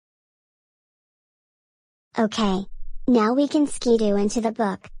Okay. Now we can skidoo into the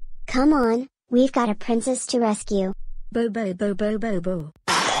book. Come on, we've got a princess to rescue. Bo bo bo bo bo bo.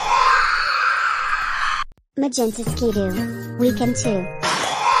 Magenta skidoo. We can too.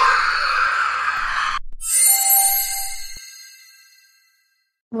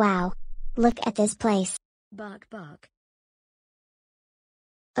 Wow. Look at this place. Bark bark.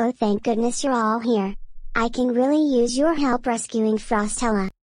 Oh, thank goodness you're all here. I can really use your help rescuing Frostella.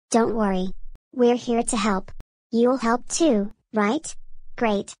 Don't worry. We're here to help. You'll help too, right?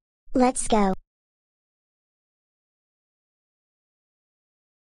 Great. Let's go.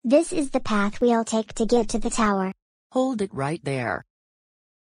 This is the path we'll take to get to the tower. Hold it right there.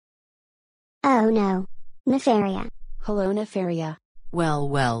 Oh no. Nefaria. Hello, Nefaria.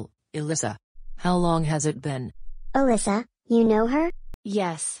 Well, Elsa. How long has it been? Alyssa, you know her?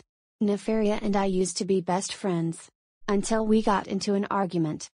 Yes. Nefaria and I used to be best friends. Until we got into an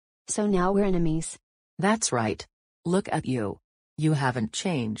argument. So now we're enemies. That's right. Look at you. You haven't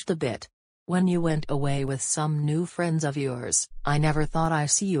changed a bit. When you went away with some new friends of yours, I never thought I'd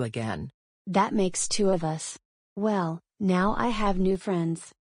see you again. That makes two of us. Well, now I have new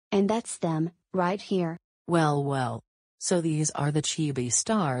friends. And that's them, right here. Well. So these are the chibi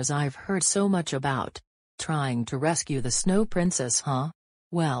stars I've heard so much about. Trying to rescue the Snow Princess, huh?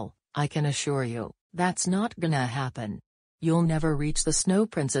 Well, I can assure you, that's not gonna happen. You'll never reach the Snow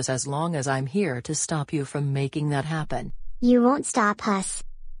Princess as long as I'm here to stop you from making that happen. You won't stop us.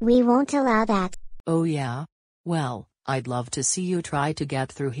 We won't allow that. Oh yeah? Well, I'd love to see you try to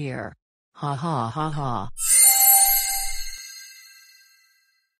get through here. Ha ha ha ha.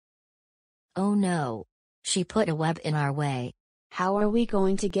 Oh no. She put a web in our way. How are we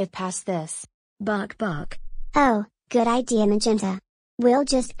going to get past this? Bark bark. Oh, good idea, Magenta. We'll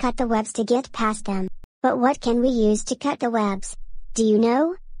just cut the webs to get past them. But what can we use to cut the webs? Do you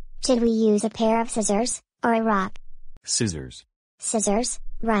know? Should we use a pair of scissors, or a rock? Scissors. Scissors,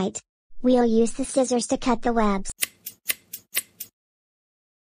 right. We'll use the scissors to cut the webs.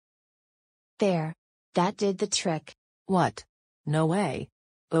 There. That did the trick. What? No way.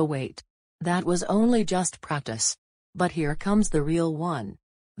 Oh wait. That was only just practice. But here comes the real one.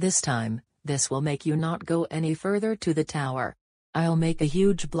 This time, this will make you not go any further to the tower. I'll make a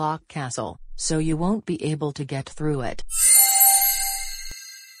huge block castle, so you won't be able to get through it.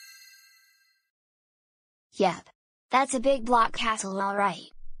 Yep. That's a big block castle,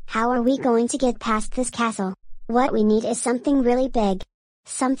 alright. How are we going to get past this castle? What we need is something really big.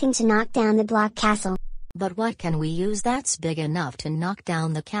 Something to knock down the block castle. But what can we use that's big enough to knock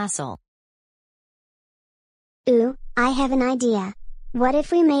down the castle? Ooh, I have an idea. What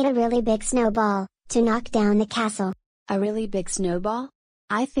if we made a really big snowball, to knock down the castle? A really big snowball?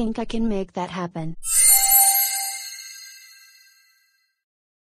 I think I can make that happen.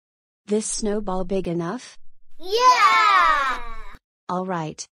 This snowball big enough? Yeah!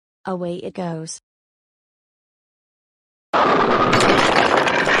 Alright. Away it goes.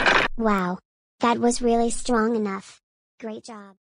 Wow. That was really strong enough. Great job.